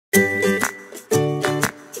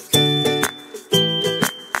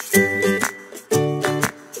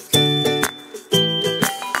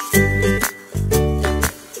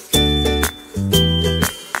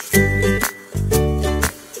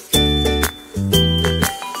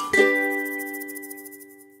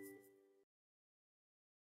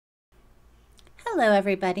Hello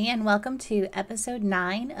everybody, and welcome to episode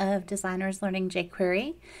 9 of Designers Learning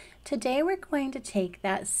jQuery. Today we're going to take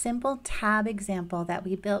that simple tab example that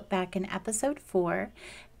we built back in episode 4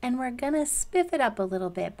 and we're going to spiff it up a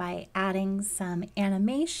little bit by adding some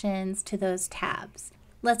animations to those tabs.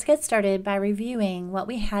 Let's get started by reviewing what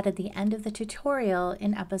we had at the end of the tutorial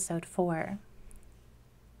in episode 4.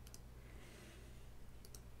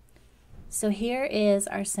 So here is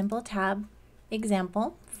our simple tab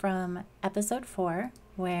example from episode 4,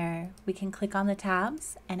 where we can click on the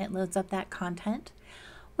tabs and it loads up that content,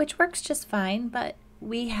 which works just fine, but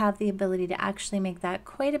we have the ability to actually make that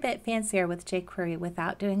quite a bit fancier with jQuery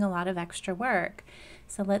without doing a lot of extra work.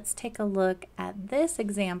 So let's take a look at this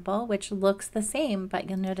example, which looks the same, but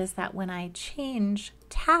you'll notice that when I change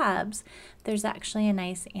tabs, there's actually a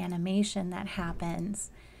nice animation that happens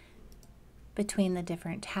between the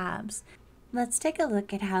different tabs. Let's take a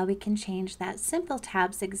look at how we can change that simple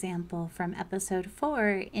tabs example from episode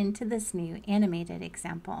 4 into this new animated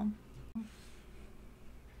example.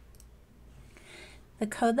 The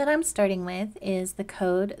code that I'm starting with is the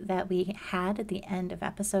code that we had at the end of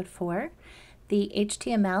episode 4. The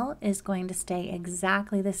HTML is going to stay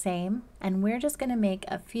exactly the same, and we're just going to make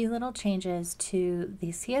a few little changes to the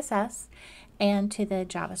CSS and to the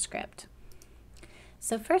JavaScript.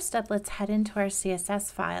 So first up, let's head into our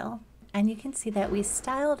CSS file. And you can see that we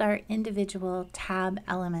styled our individual tab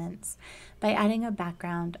elements by adding a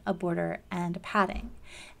background, a border, and a padding.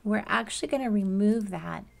 We're actually going to remove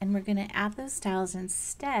that and we're going to add those styles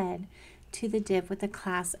instead to the div with the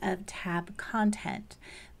class of tab content,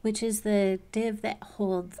 which is the div that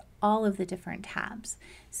holds all of the different tabs.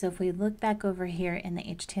 So if we look back over here in the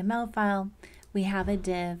HTML file, we have a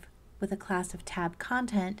div with a class of tab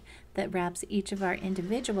content that wraps each of our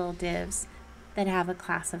individual divs that have a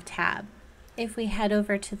class of tab. If we head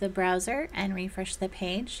over to the browser and refresh the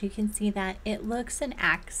page, you can see that it looks and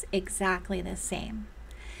acts exactly the same.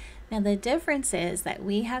 Now the difference is that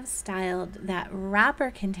we have styled that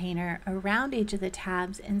wrapper container around each of the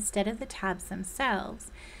tabs instead of the tabs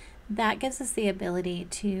themselves. That gives us the ability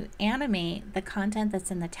to animate the content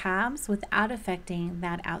that's in the tabs without affecting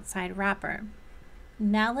that outside wrapper.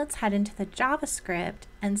 Now let's head into the JavaScript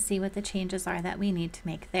and see what the changes are that we need to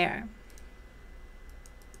make there.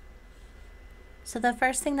 So the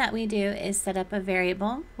first thing that we do is set up a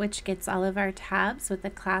variable which gets all of our tabs with the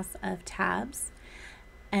class of tabs,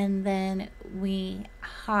 and then we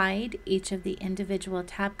hide each of the individual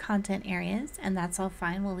tab content areas, and that's all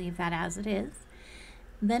fine, we'll leave that as it is.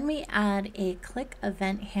 Then we add a click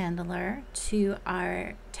event handler to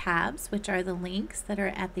our tabs, which are the links that are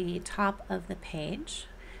at the top of the page,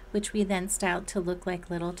 which we then styled to look like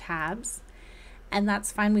little tabs. And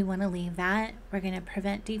that's fine, we want to leave that. We're going to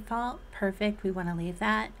prevent default, perfect, we want to leave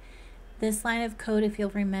that. This line of code, if you'll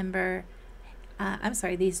remember,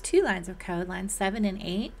 these two lines of code, lines 7 and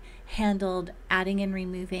 8, handled adding and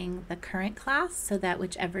removing the current class so that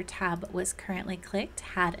whichever tab was currently clicked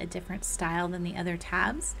had a different style than the other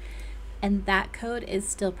tabs. And that code is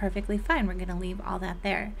still perfectly fine, we're going to leave all that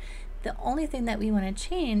there. The only thing that we want to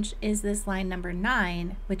change is this line number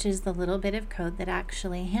 9, which is the little bit of code that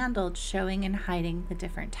actually handled showing and hiding the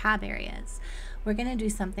different tab areas. We're going to do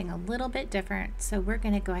something a little bit different, so we're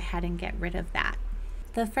going to go ahead and get rid of that.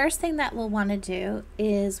 The first thing that we'll want to do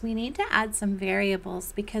is we need to add some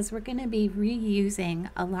variables because we're going to be reusing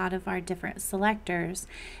a lot of our different selectors,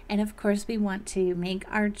 and of course we want to make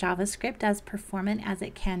our JavaScript as performant as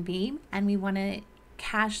it can be, and we want to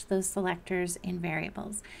cache those selectors in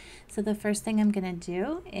variables. So the first thing I'm going to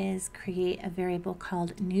do is create a variable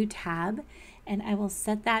called new tab, and I will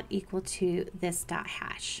set that equal to this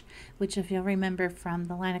 .hash, which if you'll remember from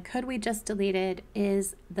the line of code we just deleted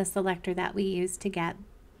is the selector that we use to get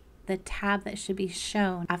the tab that should be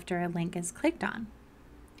shown after a link is clicked on.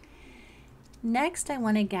 Next I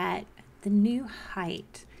want to get the new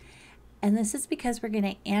height. And this is because we're going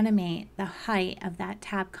to animate the height of that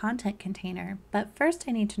tab content container. But first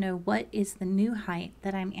I need to know what is the new height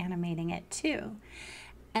that I'm animating it to.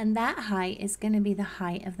 And that height is going to be the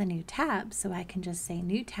height of the new tab. So I can just say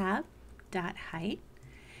new tab dot height,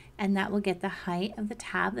 and that will get the height of the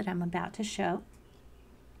tab that I'm about to show.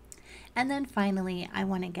 And then finally I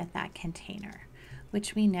want to get that container,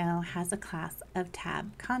 which we know has a class of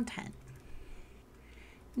tab content.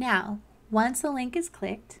 Now, once a link is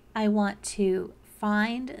clicked, I want to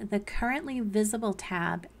find the currently visible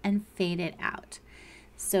tab and fade it out.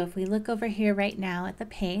 So if we look over here right now at the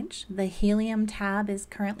page, the helium tab is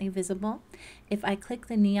currently visible. If I click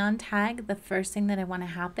the neon tag, the first thing that I want to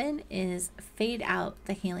happen is fade out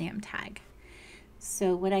the helium tag.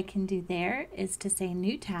 So what I can do there is to say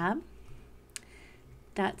new tab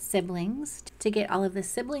tab.siblings to get all of the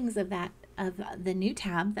siblings of the new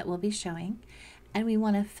tab that we'll be showing. And we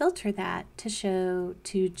want to filter that to show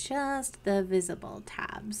to just the visible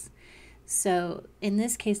tabs. So in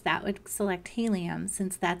this case, that would select helium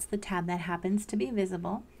since that's the tab that happens to be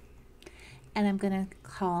visible. And I'm going to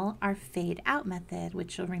call our fade out method,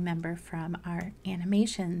 which you'll remember from our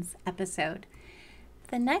animations episode.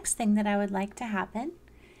 The next thing that I would like to happen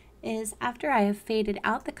is after I have faded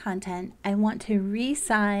out the content, I want to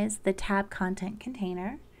resize the tab content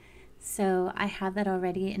container. So I have that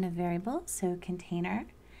already in a variable, so container,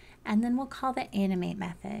 and then we'll call the animate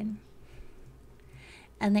method.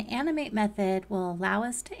 And the animate method will allow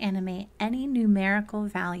us to animate any numerical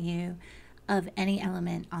value of any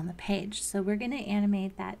element on the page. So we're going to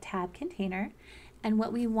animate that tab container, and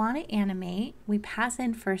what we want to animate, we pass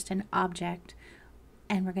in first an object,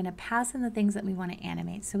 and we're going to pass in the things that we want to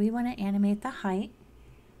animate. So we want to animate the height,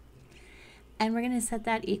 and we're going to set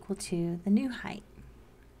that equal to the new height,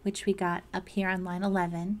 which we got up here on line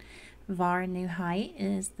 11. Var new height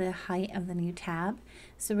is the height of the new tab.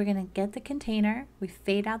 So we're going to get the container, we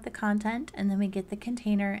fade out the content, and then we get the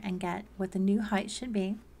container and get what the new height should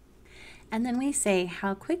be. And then we say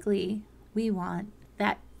how quickly we want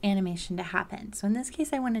that animation to happen. So in this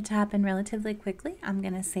case, I want it to happen relatively quickly. I'm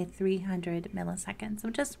going to say 300 milliseconds, so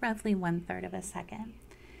just roughly 1/3 of a second.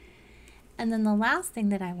 And then the last thing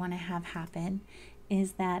that I want to have happen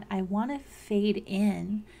is that I want to fade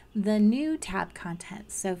in the new tab content.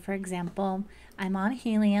 So for example, I'm on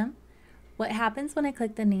helium. What happens when I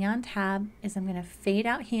click the neon tab is I'm going to fade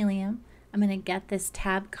out helium. I'm going to get this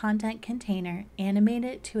tab content container, animate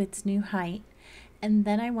it to its new height, and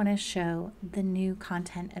then I want to show the new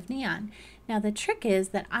content of neon. Now the trick is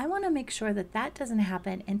that I want to make sure that that doesn't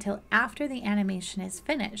happen until after the animation is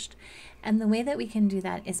finished. And the way that we can do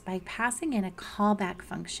that is by passing in a callback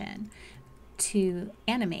function to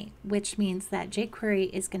animate, which means that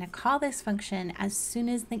jQuery is going to call this function as soon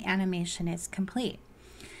as the animation is complete.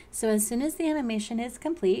 So as soon as the animation is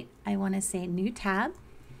complete, I want to say new tab,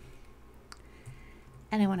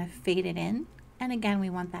 and I want to fade it in. And again, we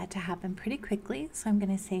want that to happen pretty quickly, so I'm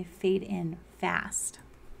going to say fade in fast.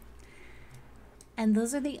 And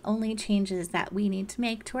those are the only changes that we need to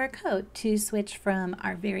make to our code to switch from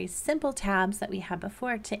our very simple tabs that we had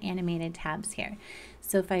before to animated tabs here.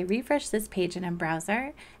 So if I refresh this page in a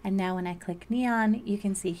browser, and now when I click neon, you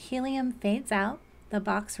can see helium fades out, the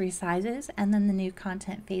box resizes, and then the new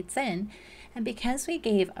content fades in. And because we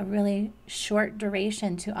gave a really short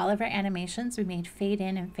duration to all of our animations, we made fade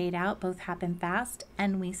in and fade out both happen fast,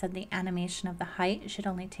 and we said the animation of the height should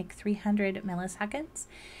only take 300 milliseconds.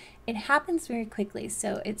 It happens very quickly,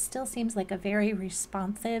 so it still seems like a very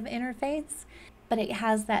responsive interface, but it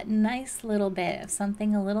has that nice little bit of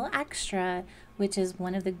something a little extra, which is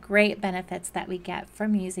one of the great benefits that we get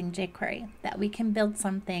from using jQuery, that we can build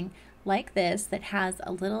something like this that has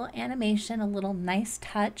a little animation, a little nice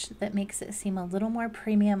touch that makes it seem a little more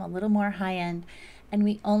premium, a little more high-end, and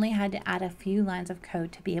we only had to add a few lines of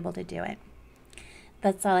code to be able to do it.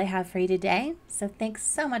 That's all I have for you today, so thanks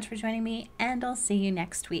so much for joining me, and I'll see you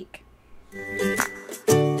next week.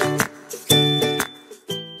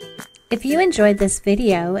 If you enjoyed this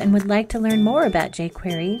video and would like to learn more about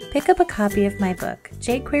jQuery, pick up a copy of my book,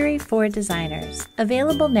 jQuery for Designers,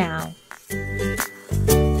 available now